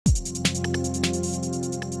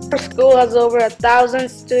Our school has over 1,000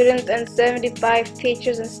 students and 75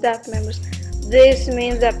 teachers and staff members. This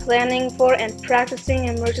means that planning for and practicing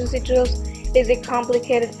emergency drills is a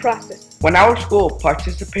complicated process. When our school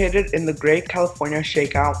participated in the Great California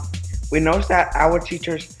Shakeout, we noticed that our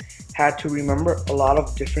teachers had to remember a lot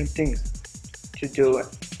of different things to do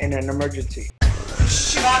in an emergency.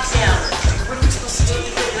 She walks down. What are we supposed to do?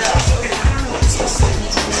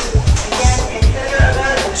 Again, intruder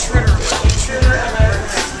alert. Intruder alert.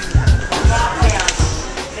 Walk down.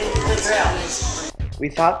 The drill. We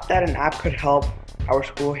thought that an app could help our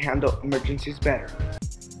school handle emergencies better.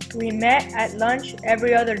 We met at lunch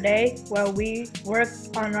every other day while we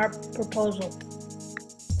worked on our proposal.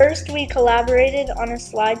 First, we collaborated on a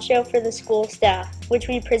slideshow for the school staff, which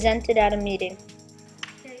we presented at a meeting.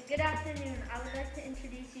 Okay, good afternoon. I would like to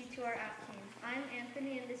introduce you to our app team. I'm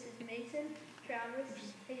Anthony, and this is Mason, Travis,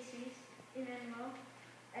 Jesus, Emmanuel,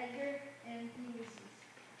 Edgar, and Ulysses.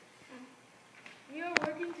 We are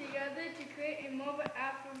working together to create a mobile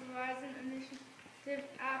app for Verizon Initiative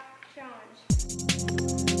App Challenge.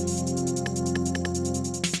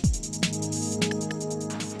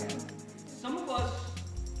 Some of us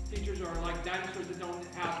teachers are like dinosaurs that don't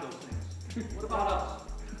have those things. What about us?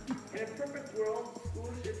 In a perfect world,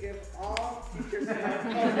 schools should give all teachers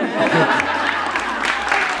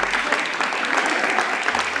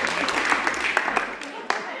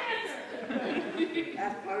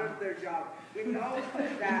as part of their job. We know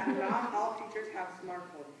that not all teachers have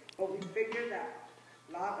smartphones, but we figure that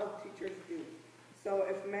a lot of teachers do. So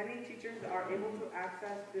if many teachers are able to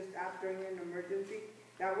access this app during an emergency,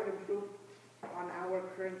 that would improve on our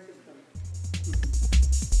current system.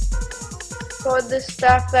 For the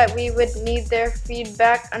staff that we would need their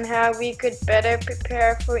feedback on how we could better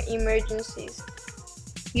prepare for emergencies.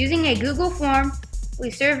 Using a Google form,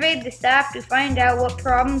 we surveyed the staff to find out what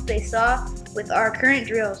problems they saw with our current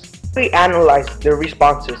drills. We analyzed their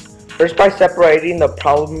responses, first by separating the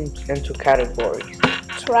problems into categories.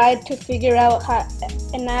 Tried to figure out how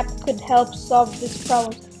an app could help solve these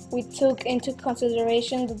problems. We took into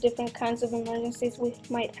consideration the different kinds of emergencies we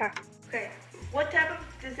might have. Okay, what type of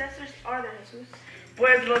disasters are there, Jesus?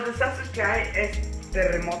 Pues los desastres que hay es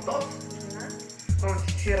terremotos, cuando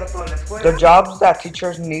se cierra toda la escuela. The jobs that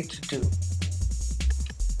teachers need to do.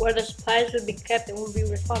 Where the supplies would be kept and would be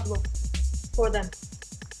responsible for them.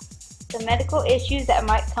 The medical issues that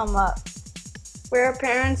might come up. Where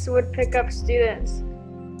parents would pick up students.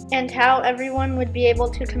 And how everyone would be able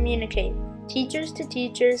to communicate, teachers to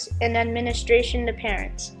teachers and administration to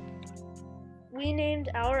parents. We named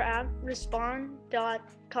our app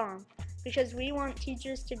Respond.com because we want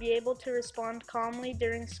teachers to be able to respond calmly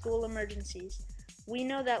during school emergencies. We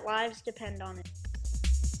know that lives depend on it.